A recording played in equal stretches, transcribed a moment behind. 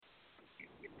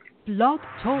Blog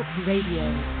Talk Radio.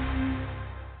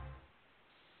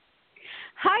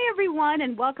 Hi, everyone,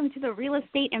 and welcome to the Real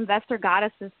Estate Investor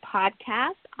Goddesses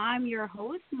podcast. I'm your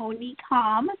host, Monique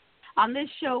Hom. On this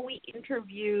show, we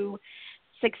interview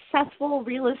successful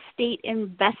real estate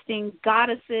investing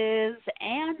goddesses,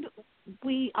 and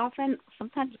we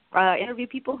sometimes interview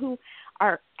people who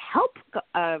help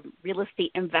real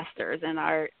estate investors and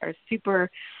are a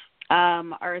super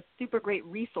great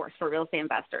resource for real estate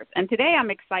investors. And today I'm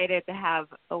excited to have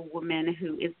a woman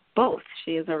who is both.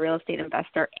 She is a real estate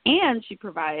investor and she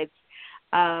provides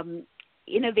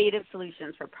innovative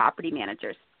solutions for property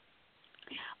managers.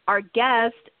 Our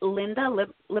guest, Linda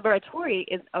Liberatori,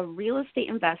 is a real estate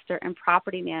investor and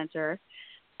property manager,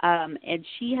 and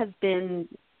she has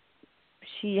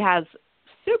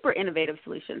super innovative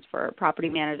solutions for property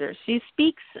managers. She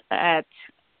speaks at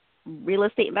real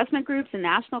estate investment groups and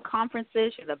national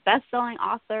conferences. She's a best-selling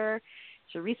author.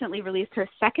 She recently released her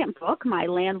second book, My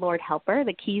Landlord Helper,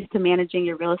 The Keys to Managing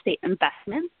Your Real Estate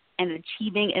Investments and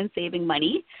Achieving and Saving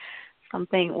Money,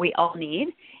 something we all need.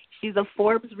 She's a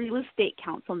Forbes Real Estate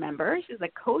Council member. She's a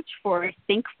coach for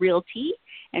Think Realty,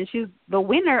 and she's the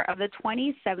winner of the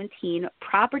 2017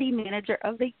 Property Manager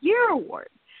of the Year Award.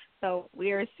 So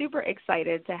we are super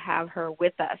excited to have her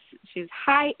with us. She's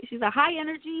a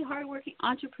high-energy, hardworking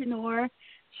entrepreneur.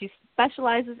 She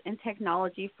specializes in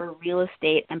technology for real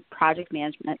estate and project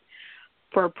management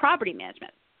for property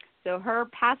management. So her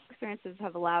past experiences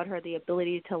have allowed her the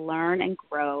ability to learn and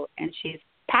grow, and she's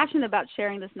passionate about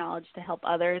sharing this knowledge to help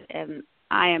others, and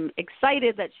I am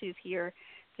excited that she's here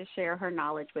to share her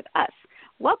knowledge with us.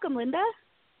 Welcome, Linda.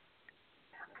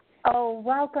 Oh,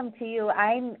 welcome to you.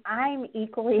 I'm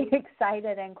equally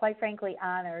excited and quite frankly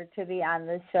honored to be on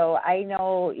this show. I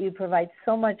know you provide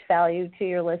so much value to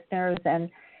your listeners, and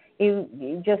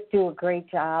you just do a great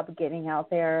job getting out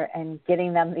there and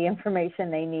getting them the information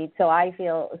they need. So I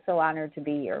feel so honored to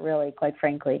be here, really, quite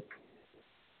frankly.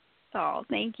 Oh,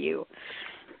 thank you.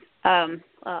 I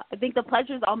think the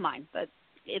pleasure is all mine, but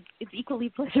it's equally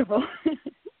pleasurable.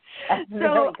 There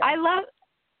are a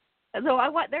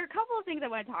couple of things I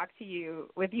want to talk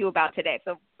with you about today.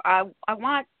 So I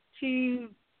want to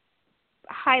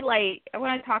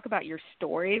talk about your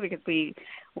story because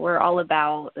we're all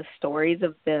about the stories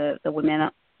of the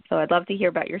women. So I'd love to hear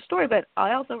about your story, but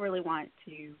I also really want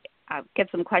to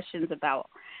get some questions about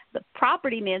the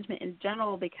property management in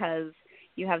general because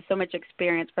you have so much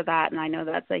experience for that, and I know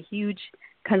that's a huge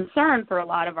concern for a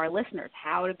lot of our listeners,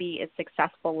 how to be a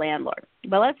successful landlord.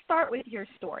 But let's start with your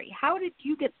story. How did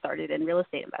you get started in real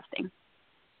estate investing?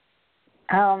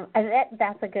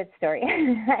 That's a good story.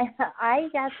 I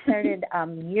got started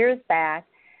years back.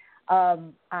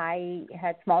 I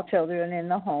had small children in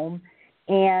the home,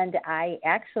 and I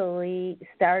actually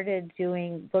started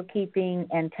doing bookkeeping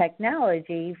and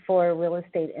technology for a real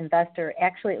estate investor.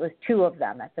 Actually, it was two of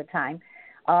them at the time.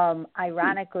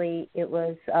 Ironically, it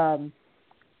was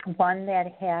one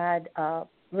that had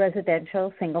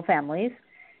residential single families,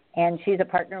 and she's a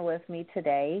partner with me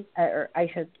today. Am I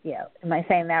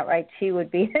saying that right? She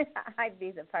would be, I'd be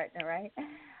the partner, right?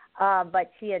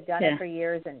 But she had done it for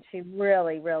years, and she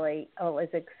really, really was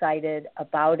excited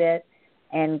about it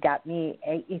and got me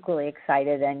equally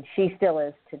excited, and she still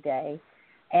is today.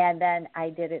 And then I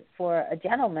did it for a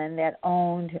gentleman that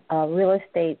owned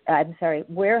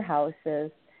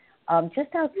warehouses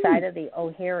just outside of the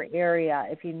O'Hare area.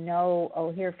 If you know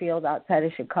O'Hare Field outside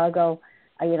of Chicago,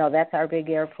 that's our big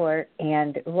airport.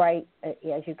 And right,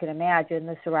 as you can imagine,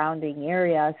 the surrounding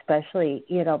area, especially,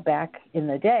 back in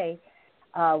the day,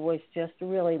 was just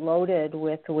really loaded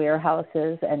with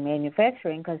warehouses and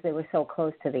manufacturing because they were so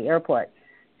close to the airport.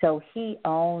 So he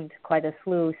owned quite a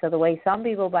slew. So the way some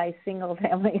people buy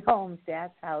single-family homes,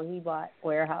 that's how he bought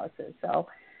warehouses. So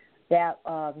that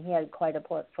he had quite a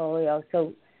portfolio.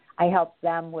 So I helped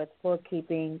them with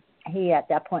bookkeeping. He, at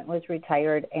that point, was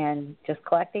retired and just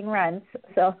collecting rents.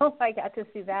 So I got to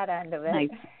see that end of it. Nice.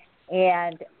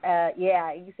 And,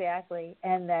 exactly.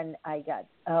 And then I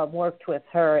worked with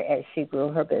her as she grew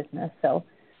her business. So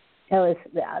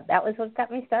that was what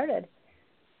got me started.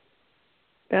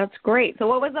 That's great. So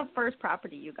what was the first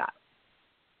property you got?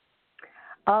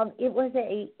 It was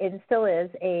and still is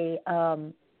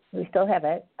we still have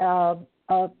it, a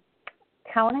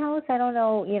townhouse. I don't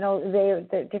know, they're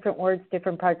different words,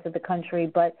 different parts of the country,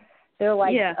 but they're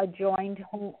like adjoined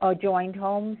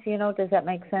homes, Does that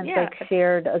make sense? Yeah. Like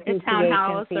shared association. A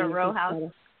townhouse or row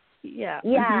house. Yeah.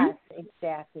 Yes,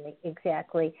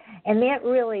 exactly. And that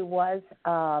really was,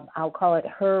 I'll call it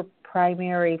her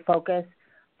primary focus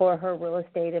for her real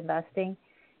estate investing.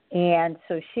 And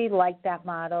so she liked that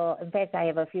model. In fact, I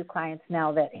have a few clients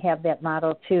now that have that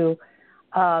model too.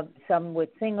 some with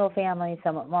single family,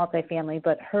 some with multifamily,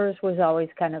 but hers was always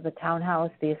kind of the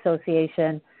townhouse, the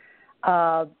association.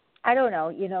 I don't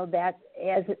know, that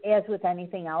as with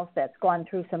anything else that's gone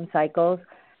through some cycles,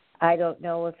 I don't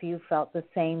know if you felt the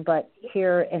same, but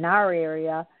here in our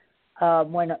area,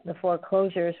 when the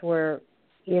foreclosures were,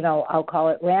 I'll call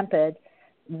it rampant,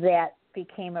 that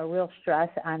became a real stress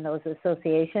on those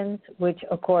associations, which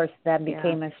of course then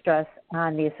became a stress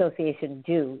on the association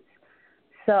dues.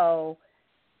 So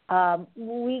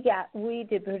we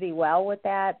did pretty well with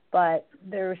that, but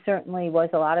there certainly was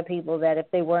a lot of people that if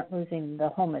they weren't losing the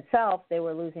home itself, they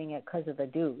were losing it because of the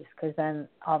dues, because then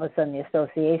all of a sudden the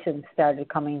association started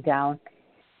coming down.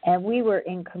 And we were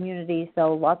in communities,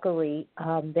 though, luckily,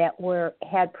 that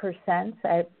had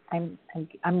percents.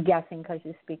 I'm guessing because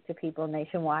you speak to people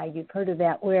nationwide, you've heard of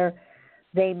that, where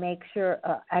they make sure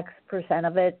X percent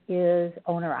of it is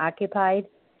owner-occupied.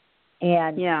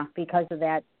 And because of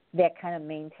that, that kind of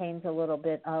maintains a little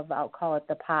bit of, I'll call it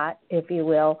the pot, if you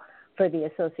will, for the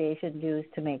association dues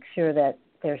to make sure that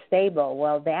they're stable.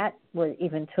 Well, that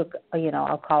even took,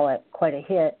 I'll call it quite a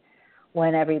hit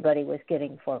when everybody was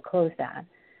getting foreclosed on.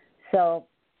 So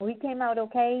we came out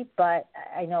okay, but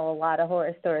I know a lot of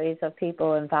horror stories of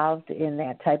people involved in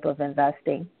that type of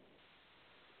investing.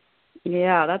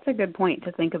 Yeah, that's a good point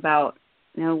to think about,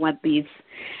 what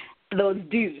those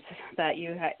dues that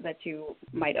you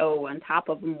might owe on top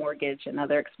of a mortgage and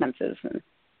other expenses,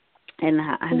 and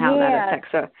how that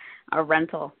affects a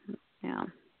rental. Yeah.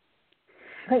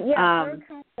 But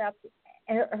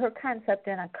her concept,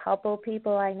 and a couple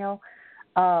people I know,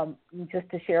 just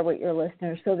to share with your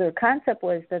listeners. So their concept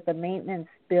was that the maintenance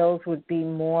bills would be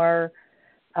more,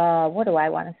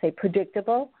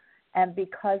 predictable. And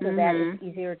because of that, it's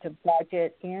easier to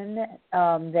budget in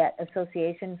that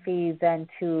association fee than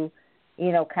to,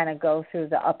 kind of go through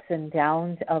the ups and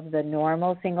downs of the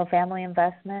normal single-family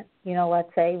investment.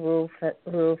 Let's say roof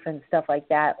and stuff like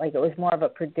that. Like, it was more of a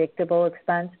predictable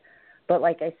expense. But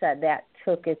like I said, that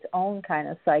took its own kind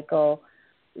of cycle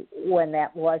when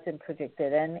that wasn't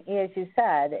predicted. And as you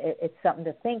said, it's something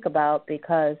to think about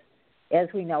because, as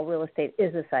we know, real estate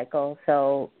is a cycle.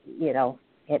 So,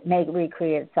 it may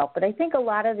recreate itself. But I think a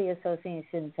lot of the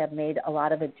associations have made a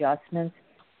lot of adjustments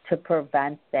to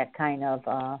prevent that kind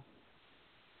of,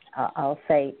 I'll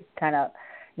say, kind of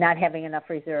not having enough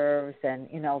reserves and,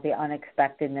 the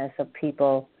unexpectedness of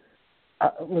people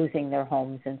losing their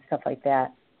homes and stuff like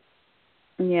that.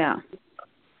 Yeah.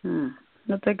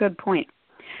 That's a good point.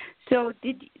 So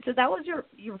that was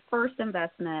your first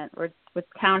investment with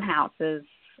townhouses.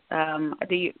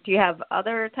 Do you have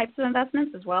other types of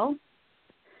investments as well?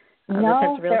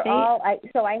 No, they're all. I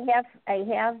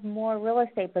have more real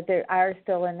estate, but they are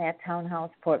still in that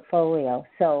townhouse portfolio.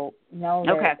 So no,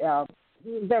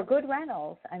 they're good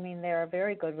rentals. I mean, they're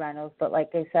very good rentals. But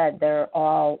like I said, they're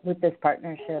all with this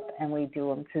partnership, and we do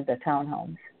them through the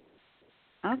townhomes.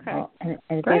 Okay. And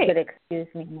if you could excuse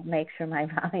me, make sure my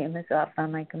volume is off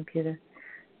on my computer.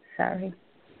 Sorry.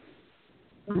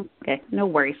 Okay, no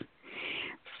worries.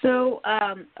 So,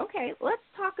 let's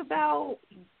talk about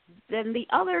then the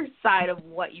other side of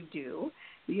what you do,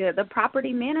 the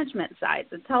property management side.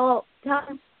 So tell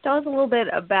us a little bit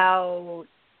about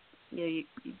the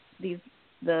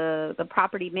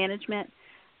property management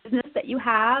business that you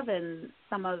have and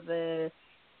some of the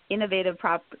innovative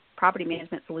property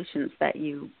management solutions that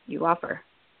you offer.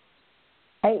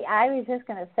 I was just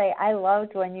going to say, I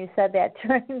loved when you said that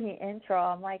during the intro.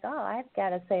 I'm like, I've got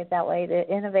to say it that way, the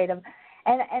innovative.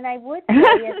 And I would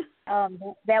say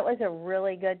that was a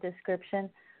really good description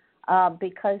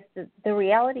because the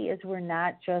reality is we're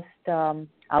not just,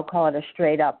 I'll call it a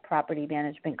straight-up property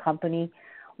management company.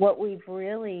 What we've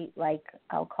really,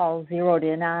 I'll call zeroed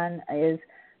in on is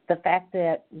the fact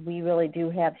that we really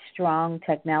do have strong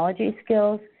technology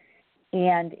skills,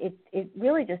 and it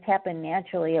really just happened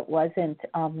naturally. It wasn't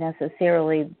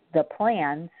necessarily the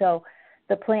plan. So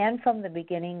the plan from the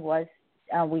beginning was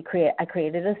I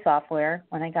created a software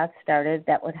when I got started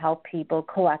that would help people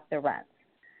collect the rents.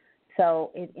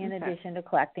 So in addition to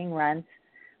collecting rents,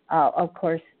 of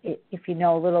course, if you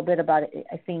know a little bit about it,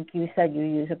 I think you said you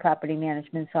use a property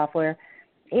management software.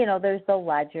 There's the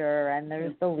ledger and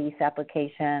there's the lease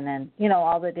application and,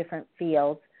 all the different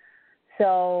fields.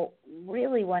 So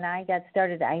really when I got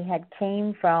started, I had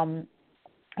came from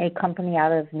a company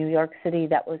out of New York City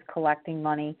that was collecting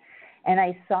money. And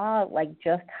I saw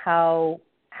just how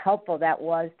helpful that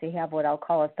was to have what I'll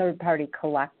call a third-party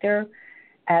collector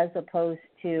as opposed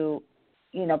to,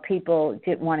 people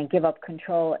didn't want to give up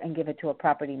control and give it to a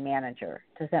property manager.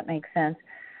 Does that make sense?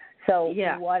 So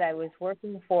Yeah. what I was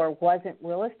working for wasn't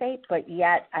real estate, but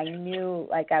yet I knew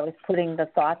like I was putting the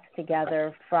thoughts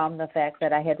together from the fact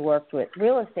that I had worked with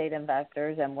real estate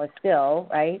investors and was still,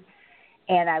 right?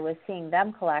 And I was seeing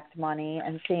them collect money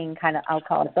and seeing kind of, I'll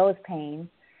call it those pains,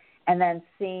 and then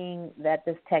seeing that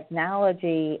this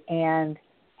technology and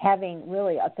having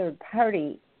really a third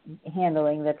party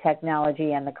handling the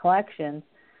technology and the collections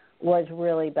was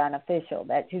really beneficial,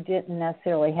 that you didn't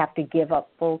necessarily have to give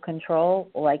up full control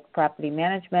like property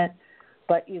management,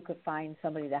 but you could find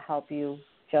somebody to help you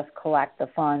just collect the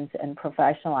funds and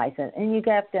professionalize it. And you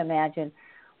have to imagine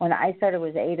when I started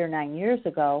was 8 or 9 years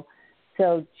ago,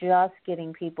 so just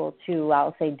getting people to,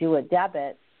 I'll say, do a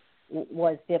debit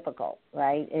was difficult,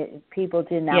 right? People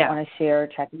did not want to share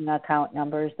checking account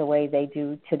numbers the way they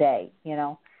do today, you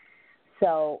know.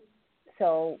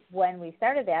 So when we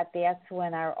started that, that's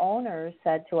when our owners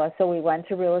said to us, so we went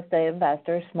to real estate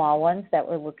investors, small ones that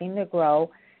were looking to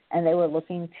grow, and they were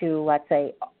looking to, let's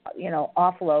say, you know,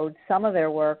 offload some of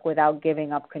their work without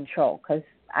giving up control. Because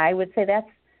I would say that's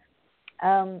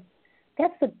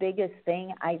the biggest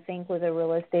thing, I think, with a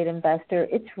real estate investor.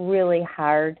 It's really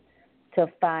hard to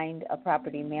find a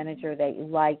property manager that you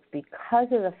like because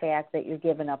of the fact that you're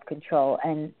giving up control.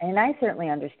 And I certainly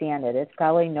understand it. It's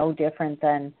probably no different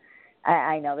than,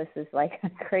 I know this is like a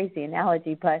crazy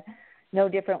analogy, but no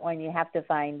different when you have to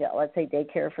find, let's say,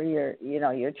 daycare for your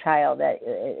child.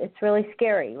 It's really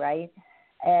scary, right?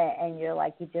 And you're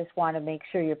like, you just want to make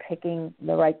sure you're picking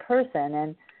the right person.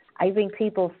 And I think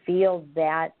people feel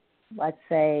that, let's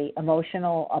say,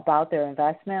 emotional about their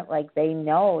investment, like they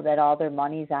know that all their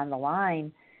money's on the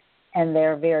line, and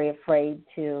they're very afraid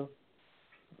to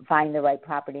find the right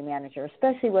property manager,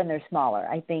 especially when they're smaller.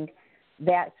 I think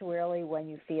that's really when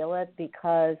you feel it,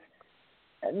 because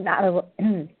not a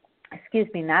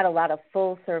lot of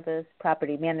full-service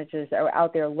property managers are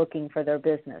out there looking for their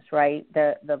business, right?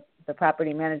 The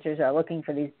property managers are looking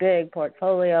for these big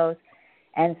portfolios,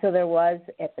 and so there was,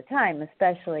 at the time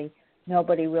especially,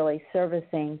 nobody really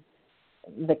servicing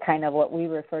the kind of what we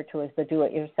refer to as the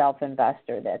do-it-yourself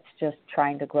investor that's just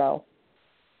trying to grow.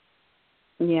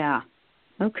 Yeah.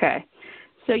 Okay.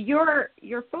 So your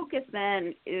focus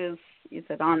then is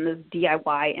it on this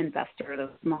DIY investor, the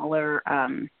smaller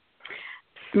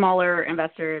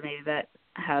investor maybe that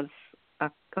has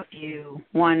a few,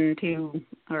 1, 2,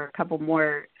 or a couple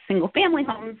more single-family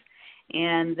homes,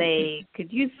 and they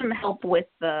could use some help with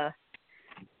the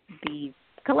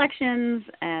collections,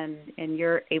 and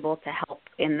you're able to help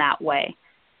in that way,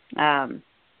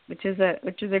 which is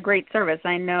a great service.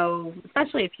 I know,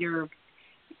 especially if you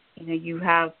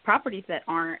have properties that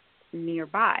aren't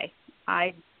nearby.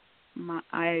 I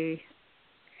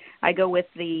go with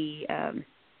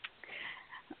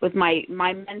with my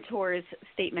mentor's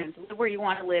statement: live where you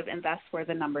want to live, invest where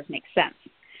the numbers make sense.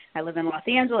 I live in Los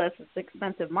Angeles; it's an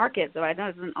expensive market, so it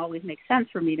doesn't always make sense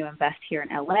for me to invest here in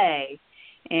LA.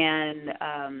 And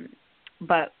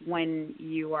but when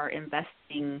you are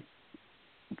investing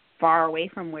far away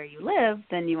from where you live,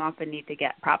 then you often need to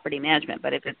get property management.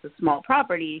 But if it's a small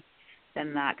property,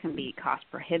 then that can be cost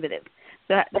prohibitive.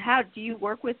 So how do you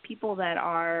work with people that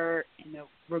are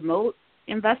remote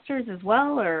investors as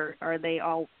well, or are they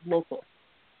all local?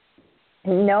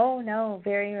 No,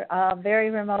 very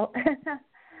remote.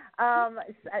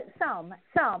 Some,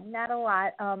 not a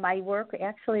lot. I work,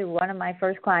 actually, one of my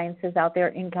first clients is out there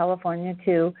in California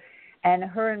too, and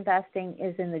her investing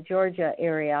is in the Georgia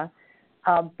area.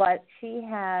 But she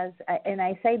has, and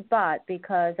I say but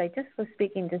because I just was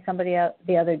speaking to somebody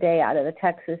the other day out of the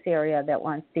Texas area that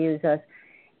wants to use us.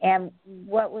 And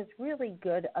what was really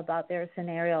good about their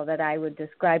scenario that I would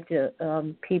describe to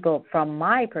people from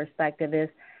my perspective is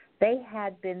they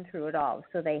had been through it all.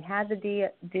 So they had to they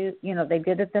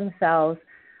did it themselves.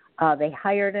 They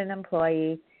hired an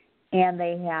employee, and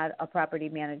they had a property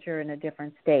manager in a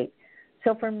different state.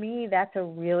 So for me, that's a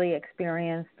really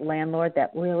experienced landlord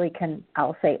that really can,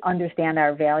 I'll say, understand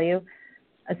our value.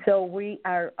 So we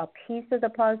are a piece of the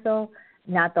puzzle,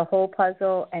 not the whole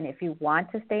puzzle. And if you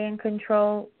want to stay in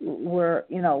control,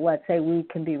 let's say we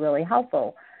can be really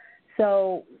helpful.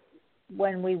 So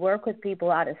when we work with people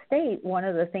out of state, one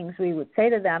of the things we would say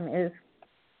to them is,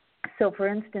 so for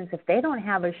instance, if they don't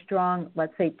have a strong,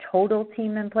 let's say, total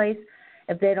team in place,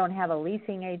 if they don't have a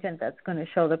leasing agent that's going to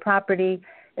show the property,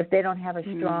 if they don't have a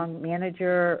strong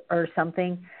manager or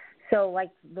something. So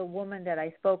like the woman that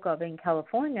I spoke of in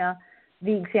California,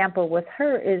 the example with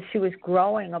her is she was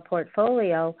growing a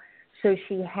portfolio. So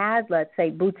she had, let's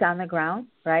say, boots on the ground,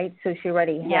 right? So she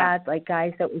already had like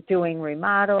guys that were doing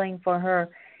remodeling for her,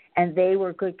 and they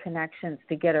were good connections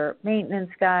to get her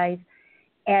maintenance guys.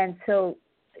 And so,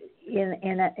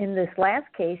 in this last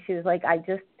case, she was like,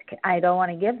 I don't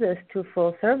want to give this to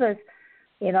full service.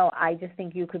 I just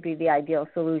think you could be the ideal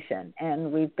solution.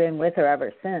 And we've been with her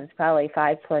ever since, probably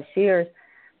 5+ years.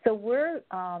 So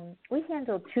we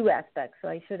handle two aspects, so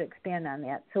I should expand on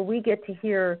that. So we get to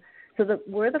hear,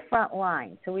 we're the front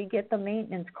line, so we get the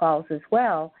maintenance calls as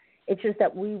well. It's just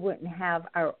that we wouldn't have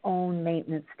our own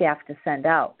maintenance staff to send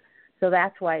out. So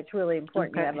that's why it's really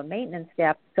important to have a maintenance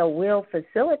staff. So we'll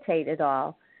facilitate it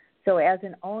all. So as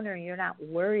an owner, you're not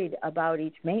worried about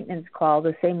each maintenance call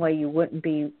the same way you wouldn't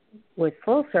be with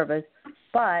full service.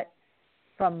 But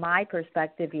from my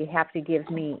perspective, you have to give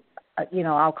me,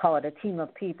 I'll call it a team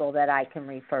of people that I can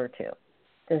refer to.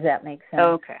 Does that make sense?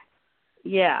 Okay.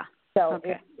 Yeah. So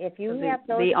okay. if you so have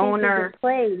those the owner, in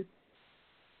place,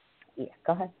 yeah,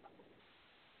 go ahead.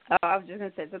 Oh, I was just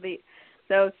going to say,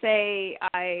 so say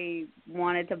I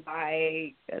wanted to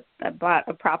buy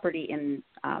a property in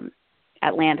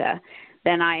Atlanta,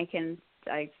 then I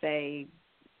say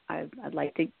I'd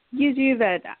like to use you.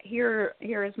 That here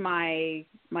is my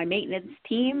maintenance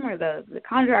team, or the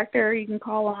contractor you can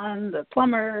call on, the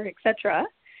plumber, etc.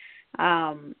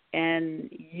 And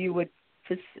you would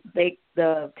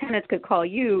the tenants could call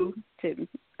you to,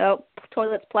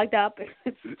 toilet's plugged up,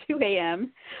 it's 2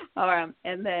 a.m.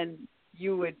 And then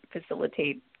you would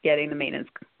facilitate getting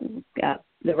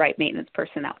the right maintenance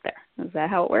person out there. Is that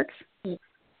how it works?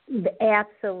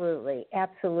 Absolutely.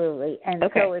 And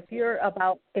so if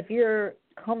you're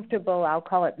comfortable, I'll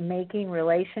call it making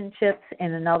relationships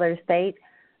in another state,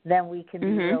 then we can be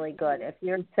really good. If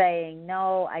you're saying,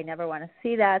 no, I never want to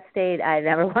see that state, I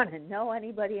never want to know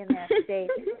anybody in that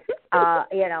state,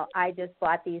 I just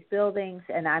bought these buildings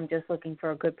and I'm just looking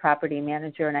for a good property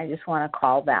manager and I just want to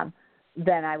call them,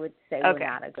 then I would say we're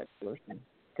not a good solution.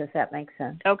 Does that make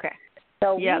sense? Okay.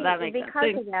 So that makes sense.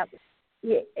 Because of that,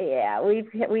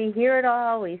 we hear it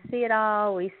all, we see it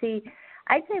all,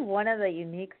 I'd say one of the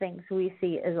unique things we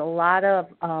see is a lot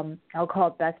of, I'll call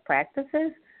it best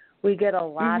practices. We get a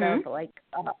lot of,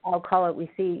 we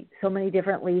see so many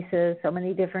different leases, so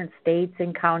many different states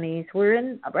and counties. We're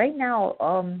in, right now,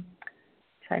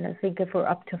 trying to think if we're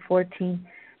up to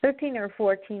 13 or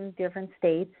 14 different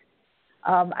states.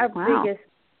 Our biggest,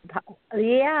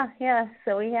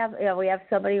 so we have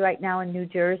somebody right now in New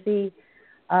Jersey,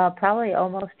 probably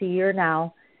almost a year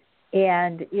now.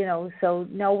 And, so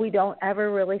no, we don't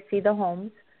ever really see the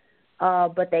homes,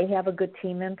 but they have a good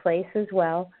team in place as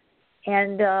well.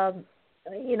 And,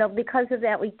 because of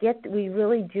that, we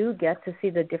really do get to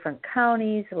see the different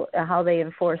counties, how they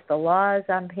enforce the laws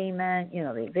on payment,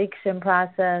 the eviction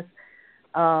process.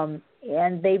 And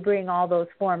they bring all those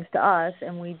forms to us,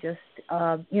 and we just,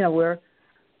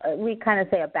 we kind of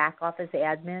say a back office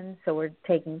admin. So we're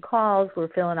taking calls, we're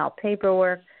filling out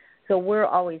paperwork. So we're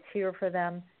always here for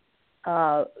them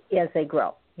as they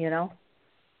grow,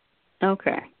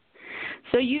 Okay.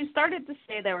 So you started to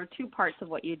say there were two parts of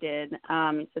what you did.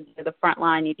 You said the front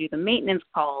line, you do the maintenance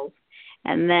calls,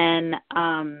 and then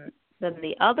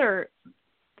the other,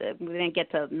 we didn't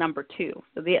get to number two.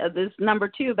 So there's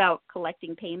number two about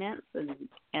collecting payments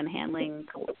and handling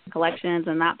collections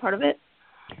and that part of it.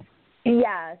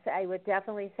 Yes, I would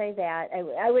definitely say that.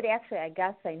 I would actually, I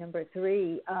guess, say number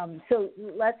three. So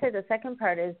let's say the second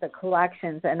part is the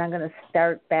collections, and I'm going to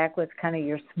start back with kind of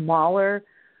your smaller.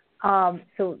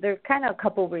 So there's kind of a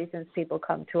couple reasons people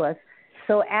come to us.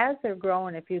 So as they're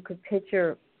growing, if you could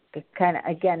picture kind of,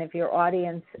 again, if your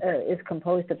audience is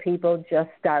composed of people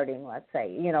just starting, let's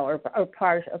say, or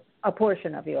a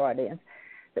portion of your audience,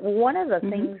 one of the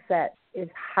things that is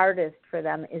hardest for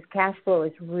them is cash flow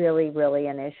is really, really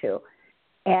an issue.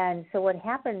 And so what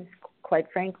happens, quite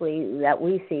frankly, that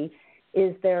we see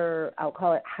is their, I'll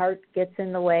call it, heart gets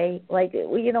in the way. Like,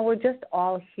 we're just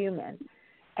all human.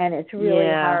 And it's really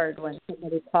hard when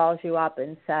somebody calls you up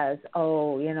and says,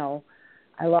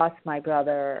 I lost my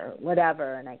brother or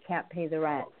whatever, and I can't pay the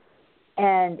rent.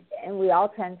 And we all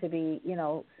tend to be,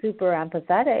 super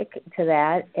empathetic to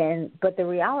that. But the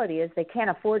reality is they can't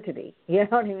afford to be. You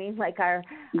know what I mean? Like our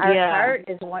heart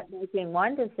is making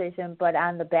one decision, but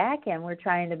on the back end, we're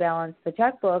trying to balance the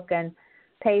checkbook and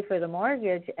pay for the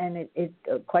mortgage. And it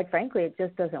quite frankly, it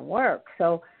just doesn't work.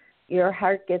 So your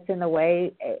heart gets in the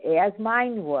way, as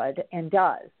mine would and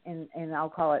does, and I'll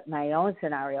call it my own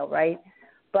scenario, right?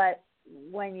 But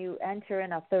when you enter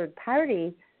in a third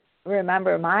party,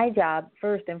 remember my job,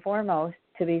 first and foremost,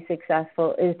 to be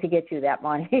successful is to get you that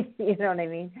money. You know what I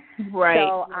mean? Right.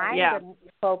 So I'm going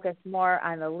to focus more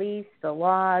on the lease, the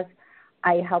laws.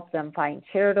 I help them find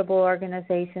charitable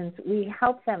organizations. We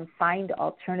help them find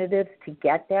alternatives to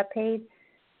get that paid.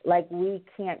 Like, we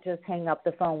can't just hang up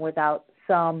the phone without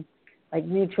some like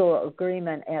mutual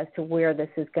agreement as to where this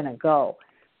is going to go.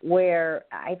 Where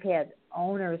I've had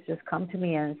owners just come to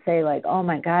me and say, like, oh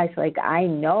my gosh, like I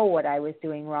know what I was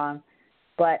doing wrong,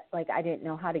 but like I didn't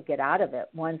know how to get out of it.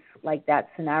 Once like that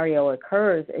scenario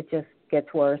occurs, it just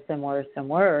gets worse and worse and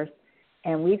worse.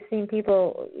 And we've seen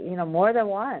people, you know, more than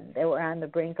one, they were on the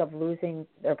brink of losing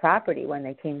their property when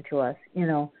they came to us, you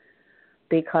know,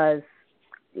 because,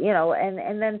 you know,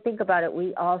 and then think about it,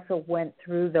 we also went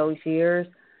through those years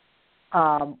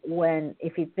when,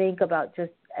 if you think about,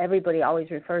 just everybody always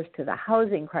refers to the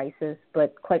housing crisis,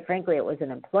 but quite frankly, it was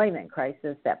an employment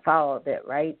crisis that followed it,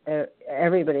 right?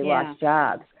 Everybody lost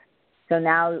jobs. So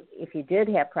now if you did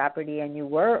have property and you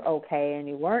were okay and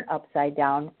you weren't upside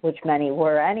down, which many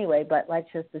were anyway, but let's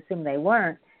just assume they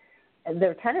weren't,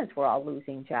 their tenants were all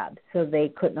losing jobs, so they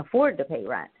couldn't afford to pay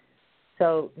rent.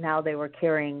 So now they were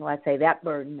carrying, let's say, that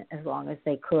burden as long as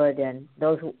they could, and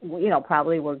those, you know,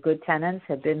 probably were good tenants,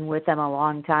 had been with them a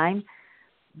long time.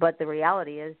 But the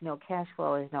reality is no cash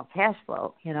flow is no cash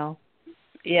flow, you know.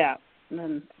 Yeah, and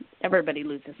then everybody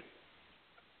loses.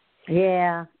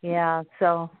 Yeah.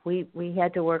 So we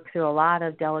had to work through a lot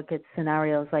of delicate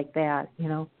scenarios like that, you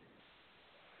know.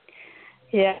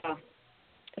 Yeah.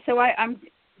 So I'm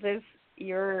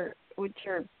what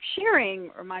you're sharing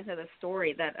reminds me of the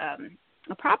story that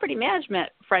a property management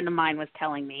friend of mine was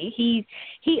telling me. He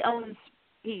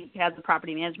has a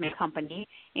property management company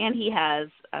and he has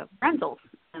rentals,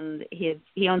 and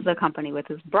he owns the company with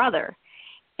his brother.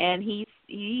 And he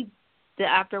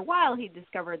after a while he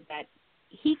discovered that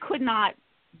he could not,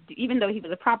 even though he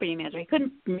was a property manager, he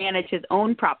couldn't manage his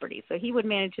own property. So he would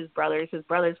manage his brothers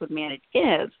would manage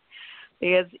his,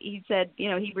 because he said, you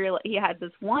know, he had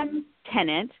this one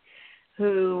tenant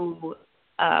who,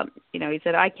 you know, he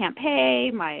said, I can't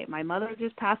pay, my mother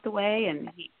just passed away, and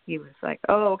he was like,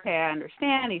 oh, okay, I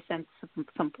understand. He sent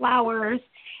some flowers,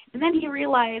 and then he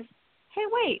realized, hey,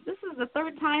 wait, this is the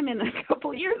third time in a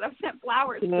couple of years I've sent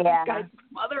flowers to this guy's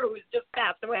mother who just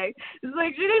passed away. It's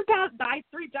like, she didn't die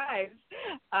 3 times.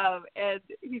 And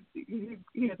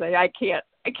he was like, I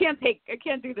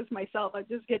can't do this myself. I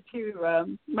just get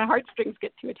my heartstrings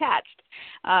get too attached.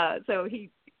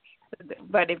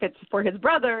 But if it's for his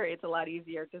brother, it's a lot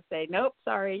easier to say, nope,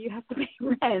 sorry, you have to pay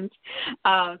rent.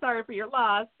 Sorry for your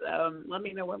loss. Let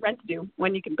me know what rent to do,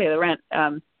 when you can pay the rent.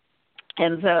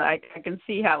 And so I can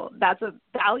see how that's a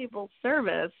valuable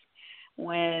service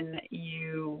when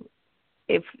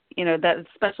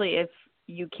especially if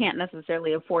you can't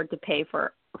necessarily afford to pay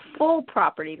for full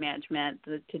property management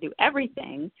to do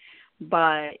everything,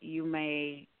 but you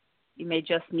may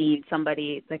just need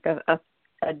somebody like a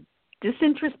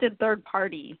disinterested third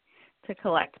party to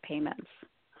collect payments.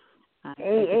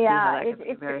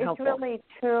 It's really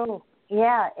true.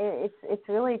 Yeah, it's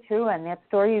really true, and that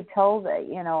story you told,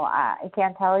 you know, I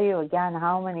can't tell you again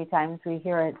how many times we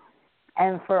hear it.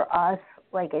 And for us,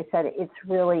 like I said, it's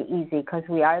really easy because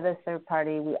we are the third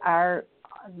party. We are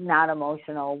not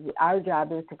emotional. Our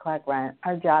job is to collect rent.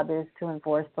 Our job is to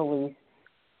enforce the lease,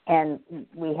 and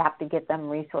we have to get them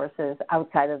resources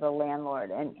outside of the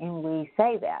landlord. And we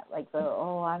say that, like,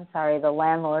 I'm sorry, the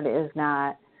landlord is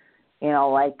not, you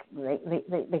know, like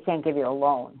they can't give you a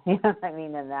loan. You know what I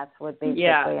mean? And that's what they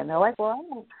say. And they're like,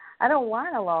 well, I don't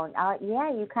want a loan. Yeah,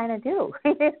 you kind of do.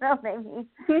 You know what I mean?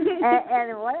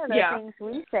 and one of the things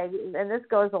we say, and this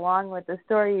goes along with the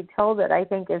story you told that I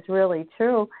think is really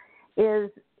true,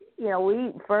 is, you know,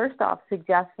 we first off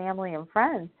suggest family and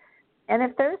friends. And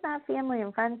if there's not family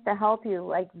and friends to help you,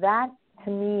 like that, to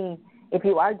me, if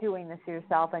you are doing this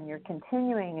yourself and you're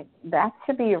continuing, that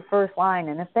should be your first line.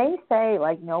 And if they say,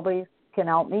 like, nobody can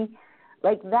help me,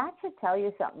 like, that should tell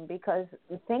you something, because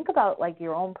think about, like,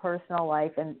 your own personal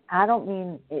life. And I don't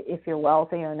mean if you're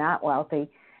wealthy or not wealthy.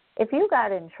 If you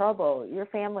got in trouble, your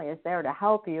family is there to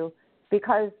help you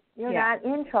because you're not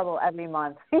in trouble every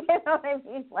month. You know what I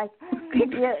mean? Like,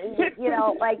 you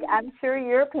know, like, I'm sure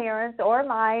your parents or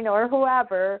mine or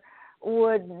whoever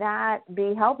would not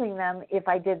be helping them if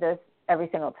I did this every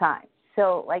single time.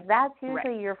 So, like, that's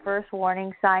usually your first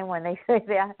warning sign when they say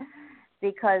that,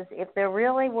 because if there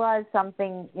really was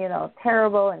something, you know,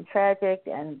 terrible and tragic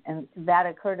and that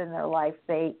occurred in their life,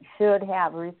 they should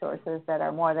have resources that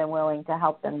are more than willing to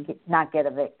help them not get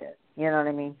evicted. You know what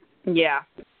I mean? Yeah.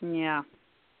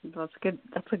 That's good.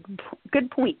 That's a good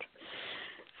point.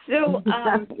 So,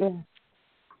 I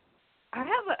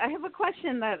have a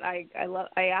question that I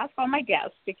ask all my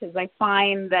guests, because I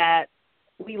find that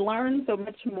we learn so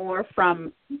much more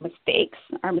from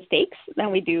our mistakes,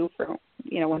 than we do from,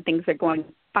 you know, when things are going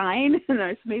fine and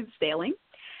are smooth sailing.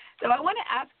 So I want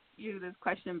to ask you this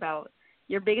question about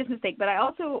your biggest mistake, but I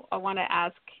want to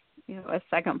ask, a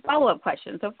second follow-up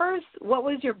question. So first, what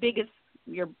was your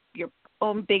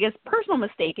own biggest personal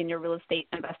mistake in your real estate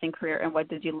investing career, and what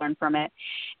did you learn from it?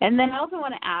 And then I also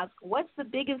want to ask, what's the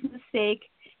biggest mistake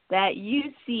that you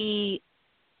see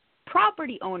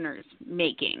property owners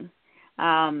making?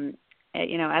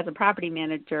 As a property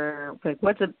manager, like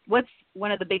what's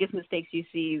one of the biggest mistakes you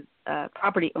see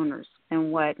property owners,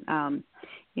 and what and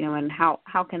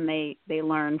how can they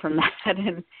learn from that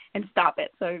and stop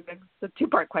it? So it's a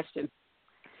two-part question.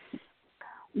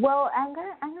 Well, I'm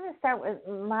gonna start with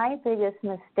my biggest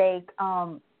mistake.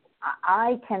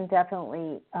 I can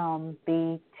definitely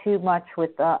be too much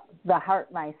with the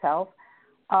heart myself.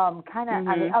 Kind of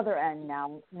on the other end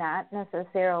now, not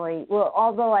necessarily. Well,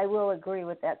 although I will agree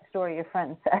with that story your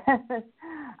friend said.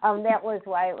 That was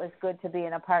why it was good to be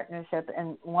in a partnership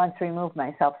and once remove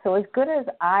myself. So as good as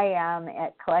I am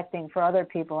at collecting for other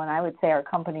people, and I would say our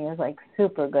company is like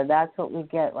super good. That's what we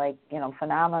get, like,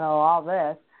 phenomenal, all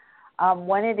this.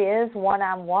 When it is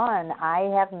one-on-one, I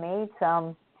have made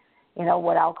some,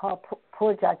 what I'll call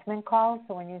poor judgment calls.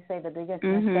 So when you say the biggest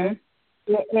mistake,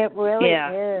 it really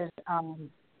is.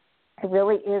 It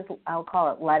really is, I'll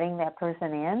call it, letting that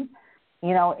person in.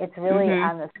 It's really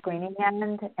on the screening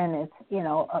end, and it's,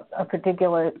 a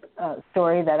particular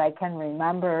story that I can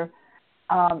remember.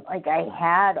 Like I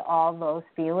had all those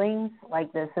feelings,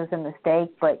 like this is a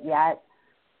mistake, but yet,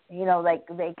 like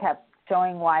they kept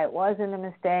showing why it wasn't a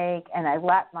mistake, and I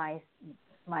let my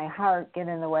heart get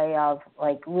in the way of,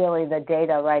 like, really the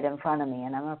data right in front of me.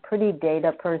 And I'm a pretty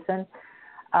data person,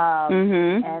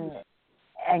 and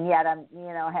yet I'm,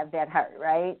 have that heart,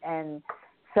 right? And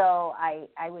so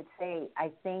I would say I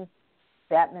think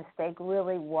that mistake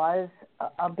really was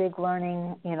a big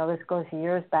learning. This goes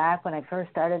years back when I first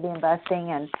started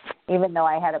investing, and even though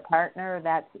I had a partner,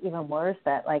 that's even worse.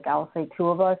 That, like, I'll say two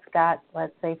of us got,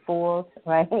 let's say, fooled,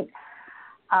 right?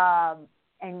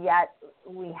 And yet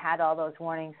we had all those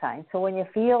warning signs. So when you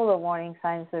feel the warning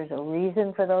signs, there's a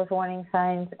reason for those warning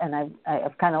signs, and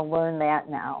I've kind of learned that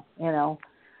now,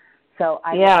 So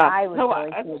I would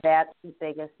really say that's the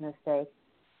biggest mistake.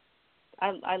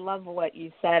 I love what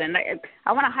you said, and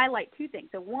I want to highlight two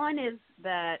things. So one is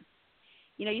that,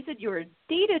 you said you were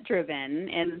data-driven,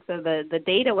 and so the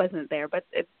data wasn't there, but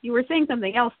you were saying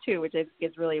something else too, which I think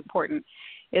is really important,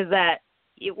 is that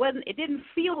it didn't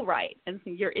feel right, and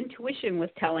so your intuition was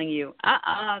telling you,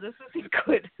 this isn't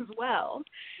good as well,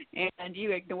 and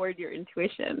you ignored your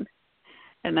intuition.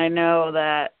 And I know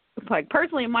that, like,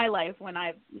 personally in my life,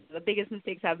 the biggest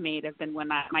mistakes I've made have been when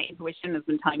my intuition has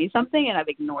been telling me something and I've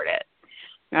ignored it.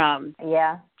 And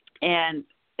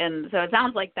so it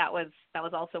sounds like that was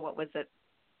also what was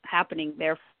happening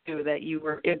there for you, that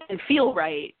it didn't feel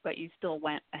right, but you still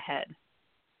went ahead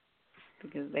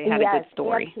because they had a good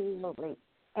story. Absolutely.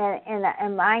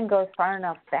 And mine goes far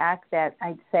enough back that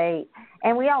I'd say,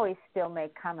 and we always still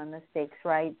make common mistakes,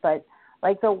 right? But,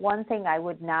 like, the one thing I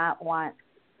would not want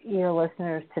your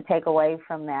listeners to take away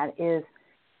from that is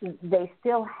they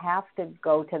still have to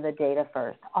go to the data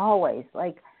first, always.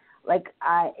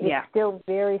 It's still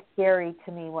very scary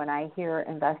to me when I hear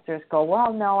investors go,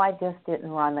 well, no, I just didn't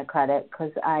run the credit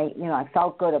because I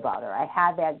felt good about her. I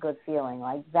had that good feeling.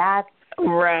 Like that.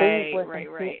 Right.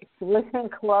 Listen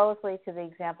closely to the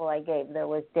example I gave. There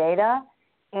was data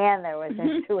and there was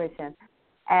intuition.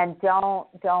 And don't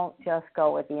just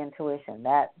go with the intuition.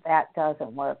 That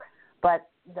doesn't work. But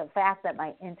the fact that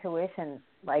my intuition,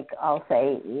 like I'll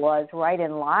say, was right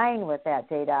in line with that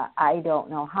data, I don't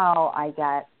know how I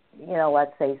got,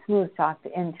 let's say, smooth talked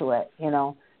into it,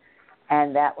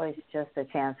 and that was just a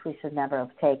chance we should never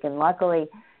have taken. Luckily,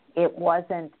 it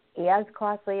wasn't as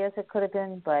costly as it could have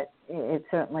been, but it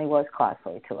certainly was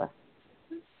costly to us.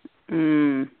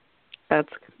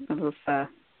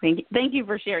 Thank you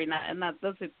for sharing that, and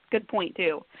that's a good point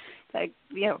too. Like,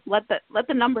 let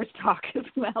the numbers talk as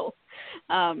well.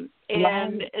 And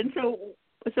so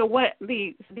what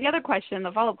the other question,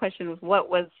 the follow-up question was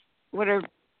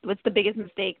what's the biggest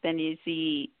mistake then you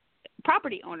see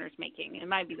property owners making? It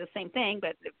might be the same thing,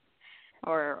 but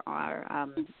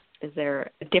is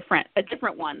there a different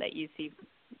one that you see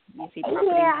property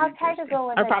I'll try to go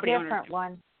with a different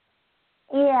one.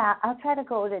 Yeah, I'll try to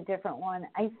go with a different one.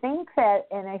 I think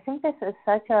this is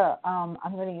such a, I'm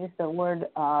going to use the word,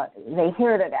 they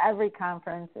hear it at every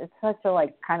conference. It's such a,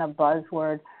 kind of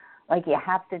buzzword. Like, you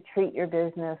have to treat your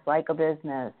business like a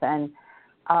business. And,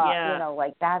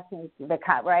 that's the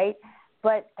cut, right?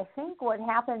 But I think what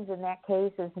happens in that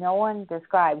case is no one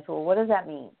describes, well, what does that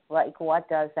mean? Like, what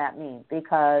does that mean?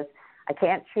 Because I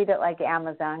can't treat it like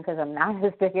Amazon because I'm not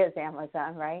as big as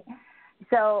Amazon, right?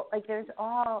 So, there's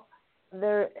all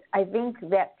I think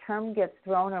that term gets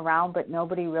thrown around, but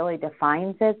nobody really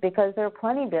defines it because there are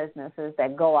plenty of businesses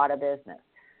that go out of business.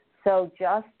 So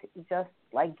just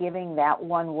like giving that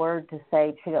one word to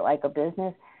say treat it like a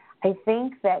business, I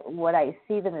think that what I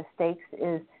see the mistakes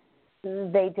is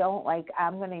they don't like,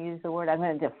 I'm going to use the word, I'm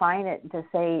going to define it to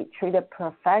say treat it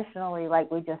professionally,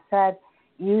 like we just said,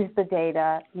 use the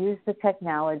data, use the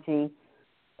technology,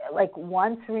 like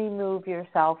once remove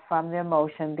yourself from the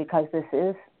emotion because this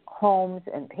is homes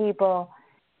and people,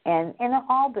 and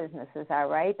all businesses are,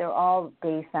 right? They're all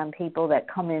based on people that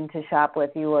come in to shop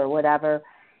with you or whatever,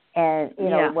 and, you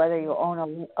know, whether you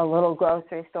own a little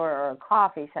grocery store or a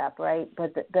coffee shop, right?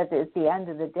 But at the end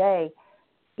of the day,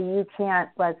 you can't,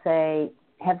 let's say,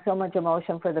 have so much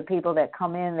emotion for the people that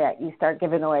come in that you start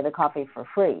giving away the coffee for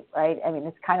free, right? I mean,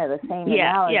 it's kind of the same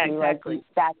analogy. Yeah, exactly. Like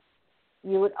that,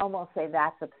 you would almost say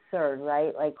that's absurd,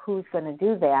 right? Like, who's going to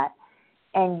do that?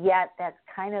 And yet that's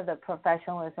kind of the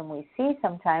professionalism we see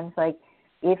sometimes. Like,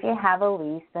 if you have a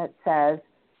lease that says,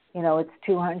 you know, it's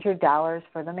 $200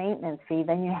 for the maintenance fee,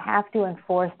 then you have to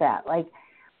enforce that. Like,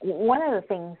 one of the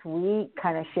things we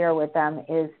kind of share with them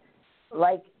is,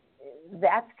 like,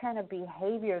 that's kind of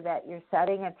behavior that you're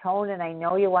setting a tone, and I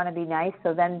know you want to be nice,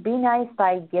 so then be nice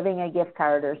by giving a gift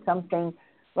card or something,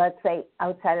 let's say,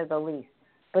 outside of the lease.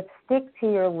 But stick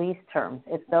to your lease terms.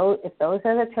 If those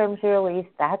are the terms of your lease,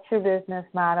 that's your business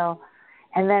model.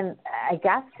 And then I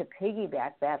guess to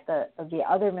piggyback that, the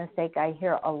other mistake I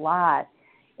hear a lot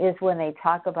is when they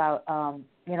talk about,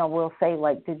 you know, we'll say,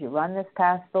 like, did you run this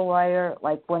past the lawyer?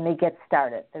 Like, when they get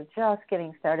started. They're just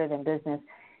getting started in business.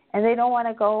 And they don't want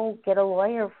to go get a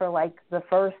lawyer for, like, the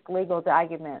first legal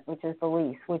document, which is the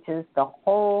lease, which is the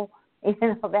whole, you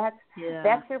know, that's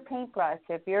your paintbrush.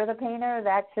 If you're the painter,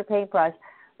 that's your paintbrush.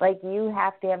 Like, you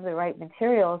have to have the right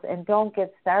materials, and don't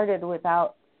get started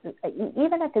without,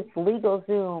 even if it's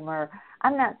LegalZoom, or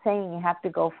I'm not saying you have to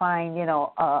go find, you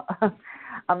know, a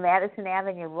Madison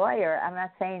Avenue lawyer. I'm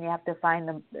not saying you have to find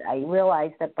them. I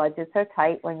realize that budgets are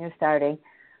tight when you're starting,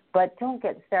 but don't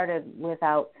get started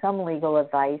without some legal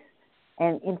advice,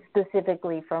 and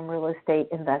specifically from real estate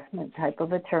investment type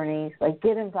of attorneys. Like,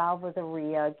 get involved with a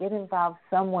RIA, get involved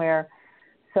somewhere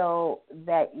so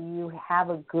that you have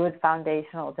a good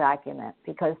foundational document,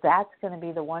 because that's going to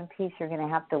be the one piece you're going to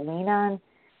have to lean on.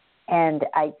 And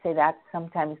I'd say that's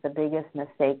sometimes the biggest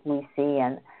mistake we see.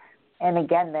 And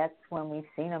again, that's when we've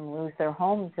seen them lose their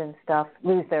homes and stuff,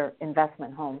 lose their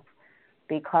investment homes,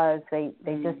 because they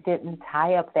just didn't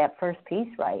tie up that first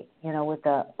piece right, you know, with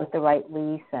the right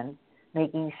lease, and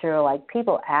making sure, like,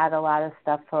 people add a lot of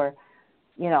stuff for,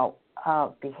 you know,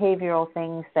 behavioral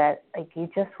things that, like, you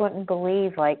just wouldn't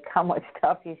believe, like, how much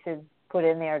stuff you should put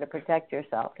in there to protect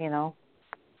yourself, you know?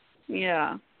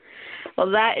 Yeah. Well,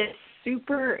 that is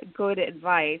super good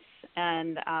advice.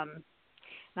 And I'm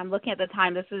looking at the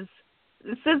time. This has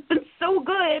been so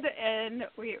good, and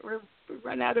we're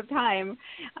run out of time.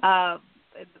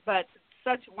 But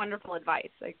such wonderful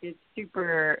advice. Like, it's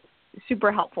super,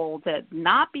 super helpful to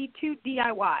not be too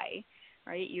DIY,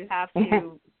 right? You have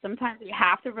to, sometimes you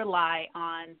have to rely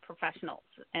on professionals,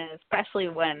 and especially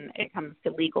when it comes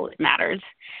to legal matters.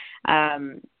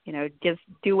 You know, just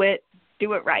do it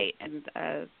right. And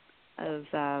as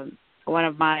one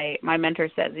of my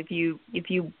mentors says, if you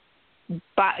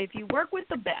work with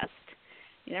the best,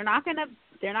 it's not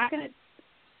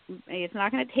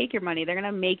going to take your money. They're going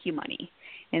to make you money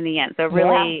in the end. So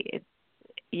really,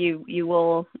 you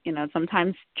will, you know,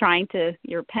 sometimes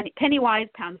you're penny wise,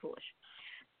 pound foolish.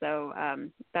 So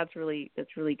that's really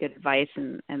good advice,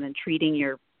 and then treating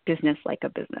your business like a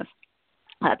business.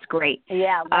 That's great.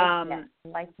 Yeah.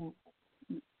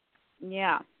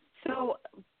 Yeah. So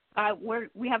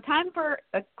we have time for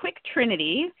a quick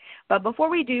Trinity, but before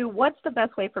we do, what's the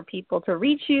best way for people to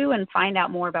reach you and find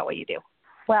out more about what you do?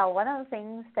 Well, one of the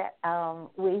things that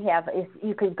we have is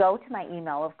you could go to my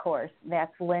email, of course.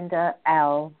 That's Linda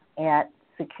L. at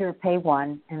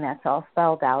SecurePay1, and that's all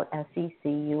spelled out,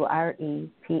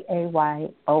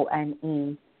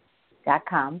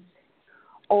 SecurePayone.com.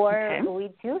 Or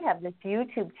we do have this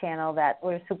YouTube channel that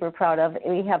we're super proud of.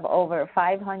 We have over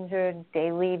 500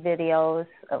 daily videos,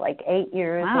 like 8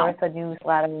 years worth of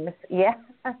newsletters. Yeah,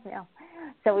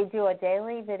 So we do a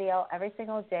daily video every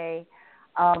single day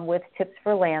with tips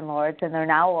for landlords, and they're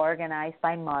now organized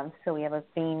by month. So we have a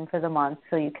theme for the month,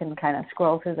 so you can kind of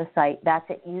scroll through the site. That's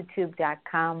at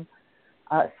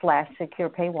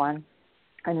youtube.com/SecurePay1,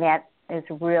 and that is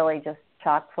really just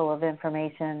chock full of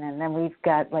information. And then we've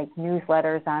got, like,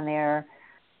 newsletters on there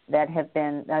that have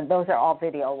been, those are all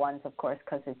video ones, of course,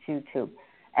 because it's YouTube.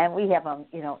 And we have them,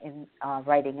 you know, in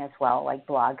writing as well, like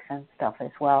blogs and stuff as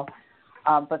well.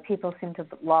 But people seem to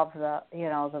love the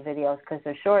videos because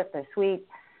they're short, they're sweet,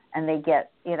 and they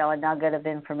get a nugget of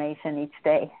information each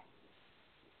day.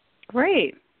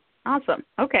 Great. Awesome.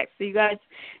 Okay, so you guys,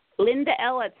 Linda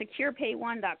L at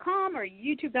securepay1.com or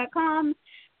youtube.com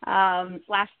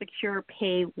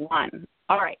 /securepay1.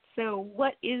 All right, so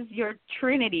what is your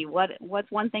Trinity?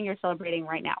 What's one thing you're celebrating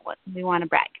right now? What do you want to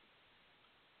brag?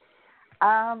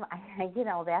 That's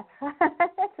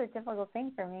a difficult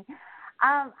thing for me.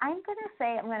 I'm going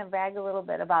to brag a little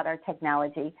bit about our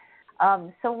technology.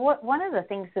 One of the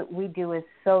things that we do is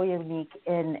so unique,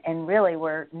 and really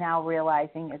we're now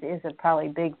realizing it is a probably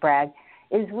big brag,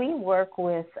 is we work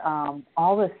with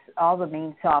all the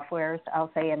main softwares,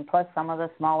 I'll say, and plus some of the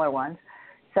smaller ones.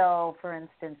 So, for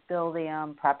instance,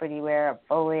 Buildium, PropertyWare,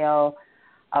 Folio,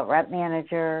 Rep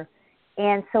Manager,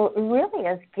 and so it really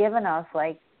has given us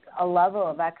like a level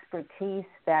of expertise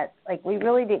that like we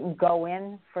really didn't go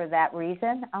in for that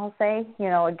reason, I'll say.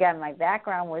 Again, my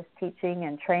background was teaching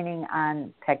and training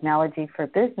on technology for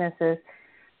businesses,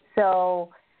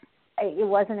 so it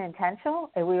wasn't intentional.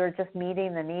 We were just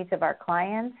meeting the needs of our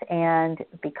clients, and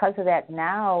because of that,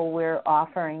 now we're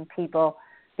offering people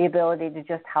the ability to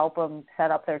just help them set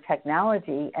up their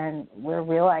technology, and we're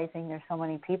realizing there's so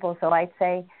many people. So I'd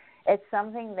say it's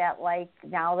something that, like,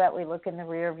 now that we look in the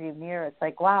rearview mirror, it's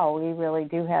like, wow, we really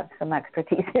do have some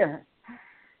expertise here.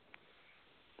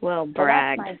 Well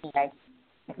bragged. So that's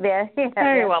my brag.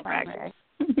 Very well bragged.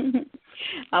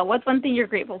 What's one thing you're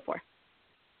grateful for?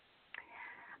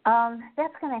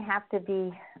 That's going to have to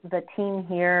be the team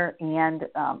here and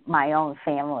my own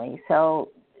family. So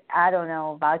I don't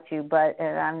know about you, but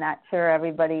and I'm not sure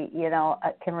everybody,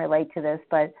 can relate to this,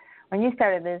 but when you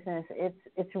start a business,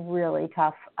 it's really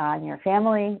tough on your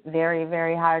family, very,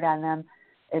 very hard on them.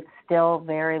 It's still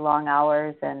very long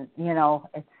hours, and,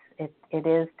 it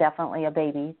is definitely a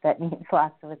baby that needs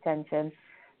lots of attention.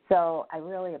 So I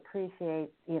really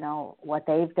appreciate, what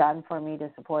they've done for me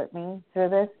to support me through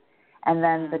this. And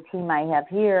then the team I have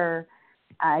here,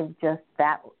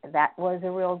 that was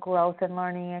a real growth and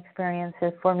learning experience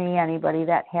for me. Anybody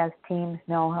that has teams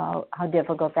know how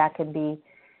difficult that can be.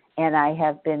 And I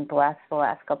have been blessed the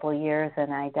last couple of years,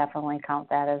 and I definitely count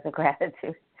that as a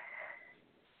gratitude.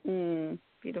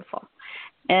 Beautiful.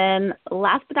 And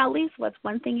last but not least, what's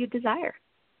one thing you desire?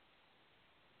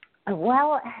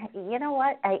 Well, you know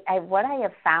what? What I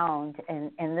have found,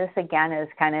 and this again is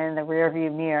kind of in the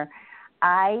rearview mirror,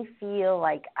 I feel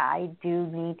like I do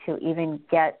need to even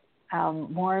get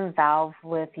more involved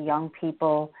with young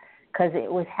people, because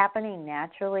it was happening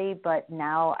naturally, but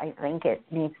now I think it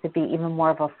needs to be even more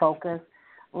of a focus.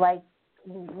 Like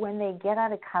when they get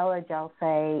out of college, I'll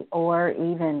say, or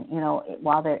even,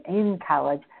 while they're in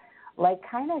college, like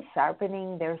kind of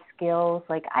sharpening their skills.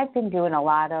 Like I've been doing a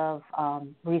lot of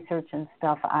research and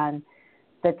stuff on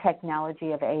the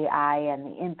technology of AI and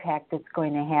the impact it's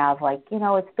going to have. Like,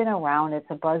 it's been around, it's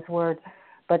a buzzword,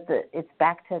 but it's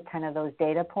back to kind of those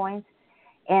data points.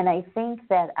 And I think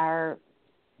that our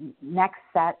next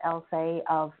set, I'll say,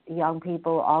 of young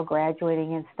people all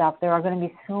graduating and stuff, there are going to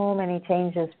be so many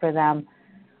changes for them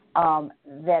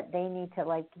that they need to,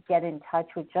 like, get in touch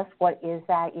with just what is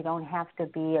that. You don't have to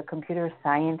be a computer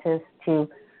scientist to,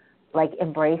 like,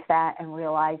 embrace that and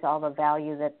realize all the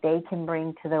value that they can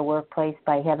bring to their workplace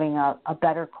by having a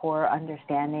better core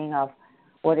understanding of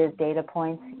what is data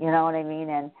points, you know what I mean,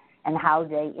 and how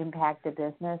they impact the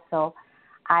business. So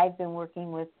I've been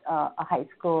working with a high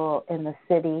school in the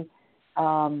city,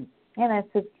 and it's,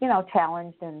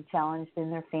 challenged in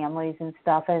their families and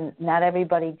stuff, and not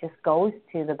everybody just goes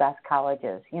to the best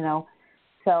colleges,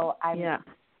 So I'm going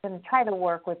to try to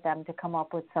work with them to come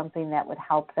up with something that would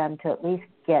help them to at least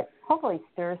hopefully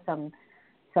stir some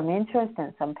interest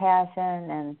and some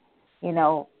passion, and,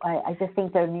 I just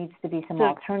think there needs to be some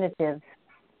alternatives,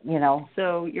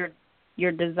 So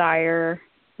your desire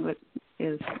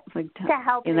is like to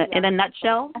help in a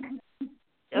nutshell.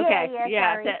 Okay.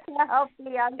 Sorry. To help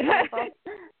the young people.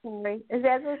 Sorry. Is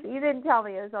that what, you didn't tell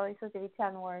me it was only supposed to be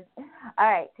 10 words.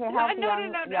 All right. To help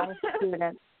young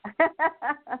students.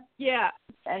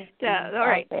 All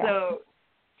right. So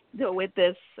with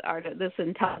this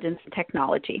intelligence and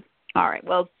technology. All right.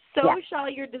 Well, shall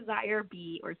your desire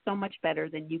be, or so much better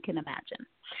than you can imagine.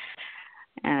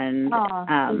 And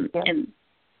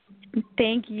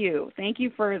thank you. Thank you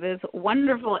for this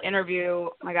wonderful interview.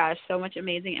 Oh my gosh, so much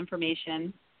amazing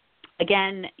information.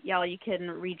 Again, y'all, you can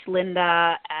reach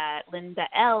Linda at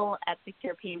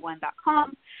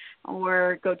lindal@securepay1.com,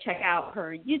 or go check out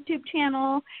her YouTube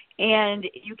channel. And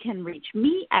you can reach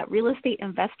me at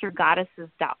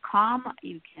realestateinvestorgoddesses.com.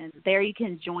 You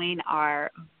can join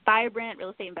our vibrant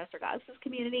Real Estate Investor Goddesses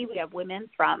community. We have women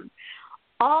from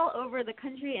all over the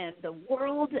country and the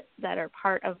world that are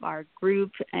part of our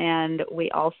group. And we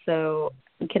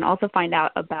can also find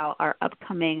out about our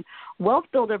upcoming Wealth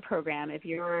Builder program. If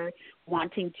you're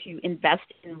wanting to invest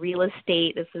in real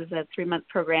estate, this is a 3-month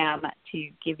program to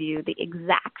give you the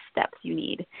exact steps you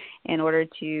need in order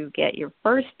to get your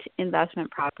first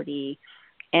investment property,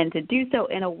 and to do so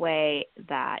in a way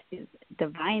that is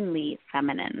divinely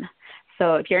feminine.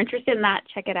 So if you're interested in that,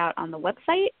 check it out on the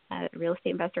website at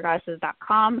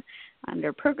realestateinvestorgoddesses.com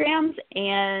under programs,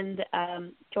 and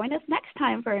join us next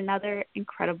time for another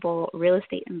incredible real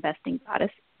estate investing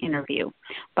goddess interview.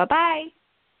 Bye-bye.